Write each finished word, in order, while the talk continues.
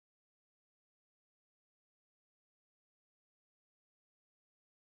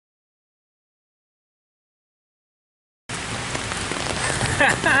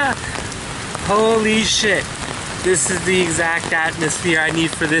Holy shit. This is the exact atmosphere I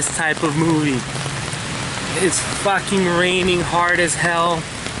need for this type of movie. It's fucking raining hard as hell.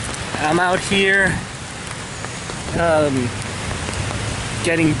 I'm out here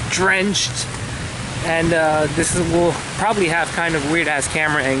getting drenched, and we'll probably have kind of weird ass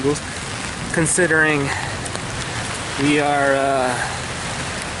camera angles considering we are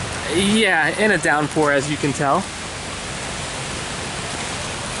yeah, in a downpour, as you can tell.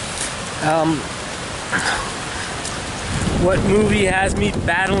 What movie has me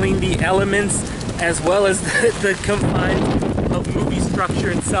battling the elements as well as the confines of movie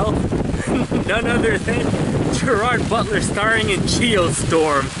structure itself? None other than Gerard Butler starring in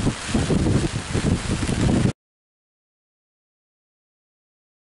Geostorm.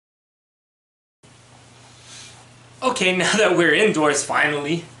 Okay, now that we're indoors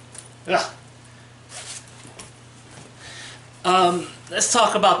finally, let's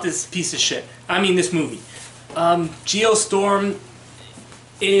talk about this piece of shit. I mean, this movie. Geostorm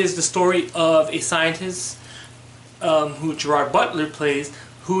is the story of a scientist who Gerard Butler plays,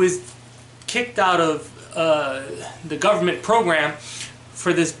 who is kicked out of the government program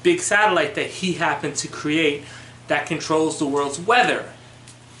for this big satellite that he happened to create that controls the world's weather.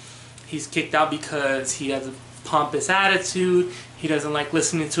 He's kicked out because he has a pompous attitude, he doesn't like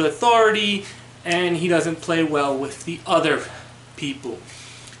listening to authority, and he doesn't play well with the other people.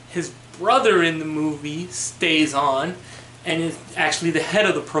 His brother in the movie stays on and is actually the head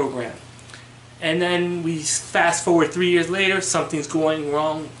of the program. And then we fast forward 3 years later, something's going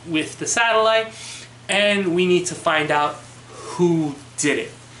wrong with the satellite, and we need to find out who did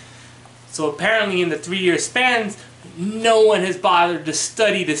it. So apparently in the 3-year spans, no one has bothered to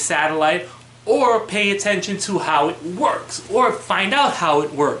study the satellite or pay attention to how it works or find out how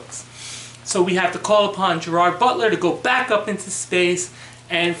it works. So we have to call upon Gerard Butler to go back up into space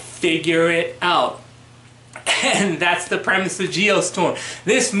and figure it out. And that's the premise of Geostorm.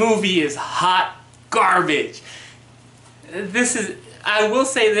 This movie is hot garbage. I will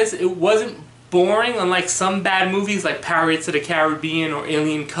say this, it wasn't boring, unlike some bad movies like Pirates of the Caribbean or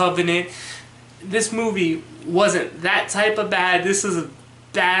Alien Covenant. This movie wasn't that type of bad. This is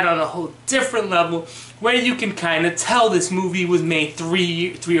bad on a whole different level, where you can kind of tell this movie was made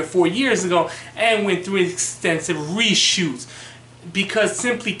three or 4 years ago and went through extensive reshoots, because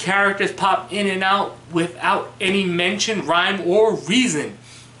simply characters pop in and out without any mention, rhyme, or reason.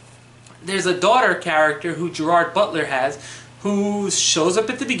 There's a daughter character who Gerard Butler has, who shows up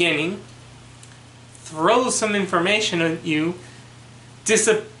at the beginning, throws some information on you,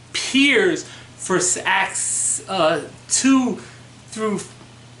 disappears for acts 2 through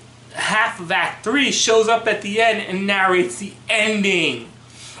half of Act 3, shows up at the end and narrates the ending.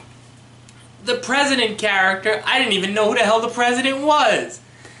 The president character, I didn't even know who the hell the president was.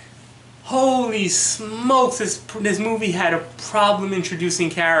 Holy smokes, this movie had a problem introducing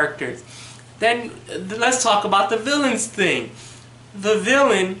characters. Then let's talk about the villains thing. The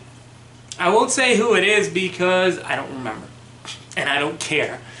villain, I won't say who it is because I don't remember. And I don't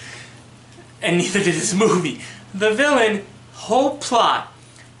care. And neither did this movie. The villain, whole plot,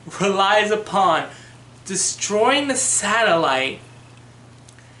 relies upon destroying the satellite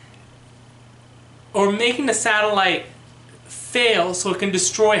or making the satellite fail so it can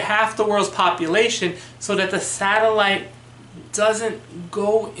destroy half the world's population, so that the satellite doesn't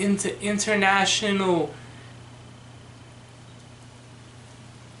go into international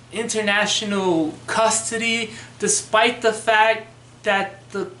custody, despite the fact that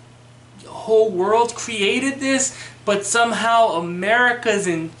the whole world created this, but somehow America's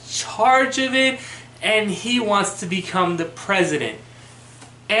in charge of it, and he wants to become the president.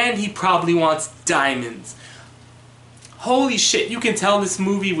 And he probably wants diamonds. Holy shit, you can tell this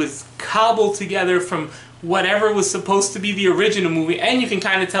movie was cobbled together from whatever was supposed to be the original movie, and you can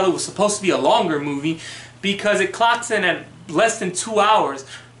kind of tell it was supposed to be a longer movie because it clocks in at less than 2 hours.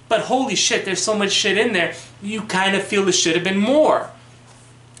 But holy shit, there's so much shit in there, you kind of feel it should have been more.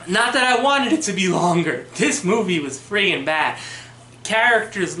 Not that I wanted it to be longer. This movie was friggin' bad.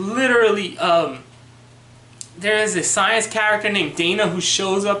 Characters literally, there is a science character named Dana who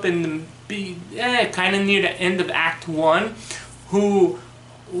shows up in the kind of near the end of Act 1, who,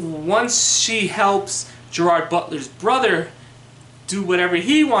 once she helps Gerard Butler's brother do whatever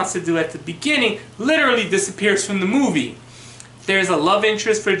he wants to do at the beginning, literally disappears from the movie. There's a love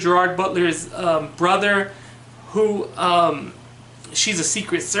interest for Gerard Butler's brother, who, she's a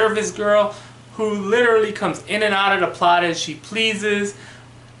Secret Service girl, who literally comes in and out of the plot as she pleases.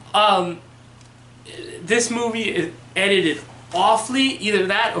 This movie is edited awfully. Either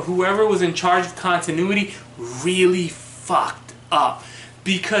that or whoever was in charge of continuity really fucked up.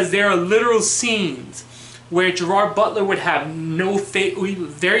 because there are literal scenes where Gerard Butler would have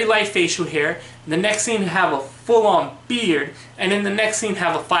very light facial hair, and the next scene have a full-on beard, and in the next scene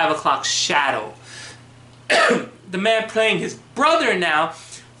have a 5 o'clock shadow. The man playing his brother now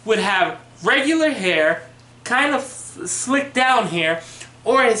would have regular hair, kind of slicked down hair,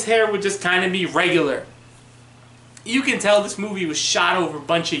 or his hair would just kind of be regular. You can tell this movie was shot over a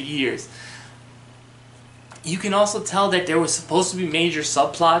bunch of years. You can also tell that there was supposed to be major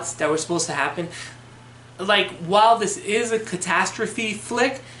subplots that were supposed to happen. Like, while this is a catastrophe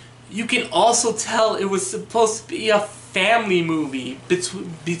flick, you can also tell it was supposed to be a family movie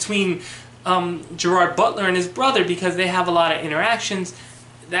between Gerard Butler and his brother, because they have a lot of interactions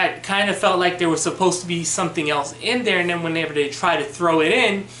that kind of felt like there was supposed to be something else in there, and then whenever they tried to throw it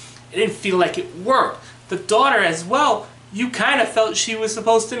in, it didn't feel like it worked. The daughter as well, you kind of felt she was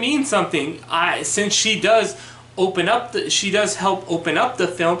supposed to mean something, since she does help open up the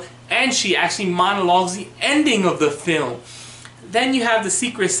film, and she actually monologues the ending of the film. Then you have the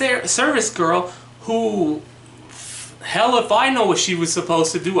Secret Service girl who, hell if I know what she was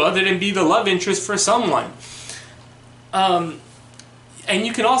supposed to do other than be the love interest for someone. And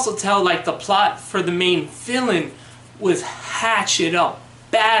you can also tell, like, the plot for the main villain was hatcheted up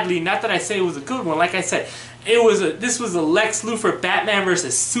badly. Not that I say it was a good one. Like I said, this was a Lex Luthor Batman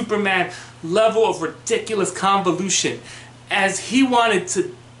versus Superman level of ridiculous convolution, as he wanted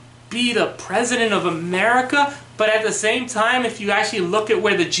to be the president of America, but at the same time, if you actually look at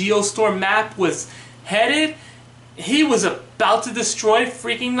where the Geostorm map was headed, he was about to destroy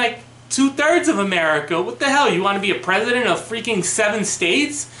freaking like 2/3 of America. What the hell? You want to be a president of freaking 7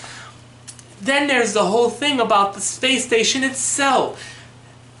 states? Then there's the whole thing about the space station itself.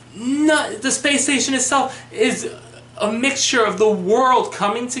 The space station itself is a mixture of the world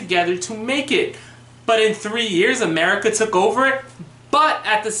coming together to make it. But in 3 years, America took over it. But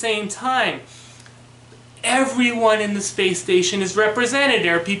at the same time, everyone in the space station is represented.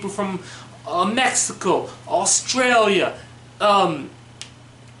 There are people from Mexico, Australia, the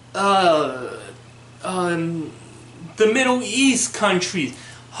Middle East countries.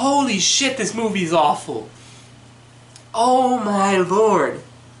 Holy shit, this movie's awful. Oh my lord.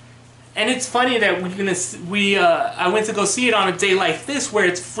 And it's funny that I went to go see it on a day like this where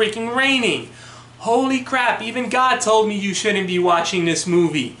it's freaking raining. Holy crap, even God told me you shouldn't be watching this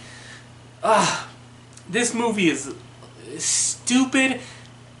movie. This movie is stupid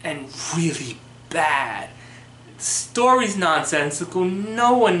and really bad. The story's nonsensical,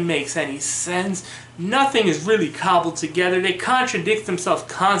 no one makes any sense, nothing is really cobbled together, they contradict themselves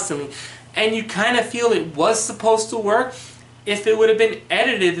constantly, and you kind of feel it was supposed to work if it would have been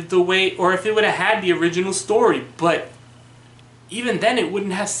edited the way, or if it would have had the original story, but even then it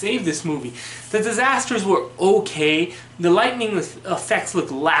wouldn't have saved this movie. The disasters were okay, the lightning effects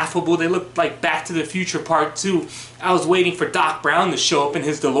looked laughable, they looked like Back to the Future Part 2. I was waiting for Doc Brown to show up in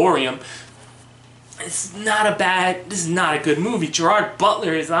his DeLorean. This is not a good movie. Gerard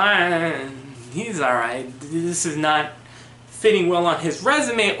Butler is he's alright. This is not fitting well on his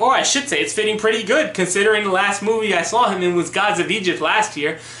resume, or I should say it's fitting pretty good considering the last movie I saw him in was Gods of Egypt last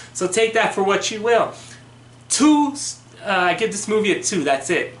year. So take that for what you will. I give this movie a 2,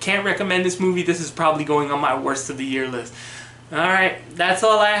 that's it. Can't recommend this movie. This is probably going on my worst of the year list. Alright, that's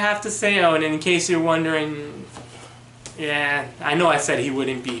all I have to say. Oh, and in case you're wondering, yeah, I know I said he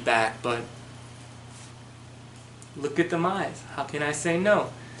wouldn't be back, but look at them eyes. How can I say no?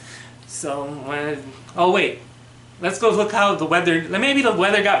 So, oh wait, let's go look how the weather, maybe the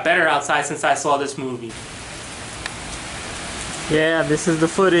weather got better outside since I saw this movie. Yeah, this is the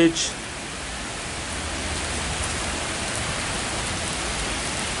footage.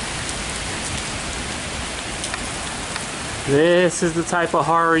 This is the type of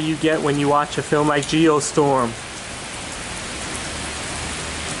horror you get when you watch a film like Geostorm.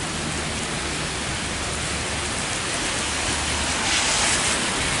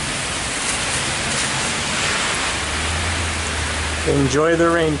 Enjoy the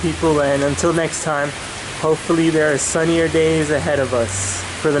rain, people, and until next time, hopefully there are sunnier days ahead of us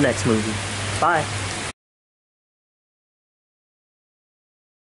for the next movie. Bye!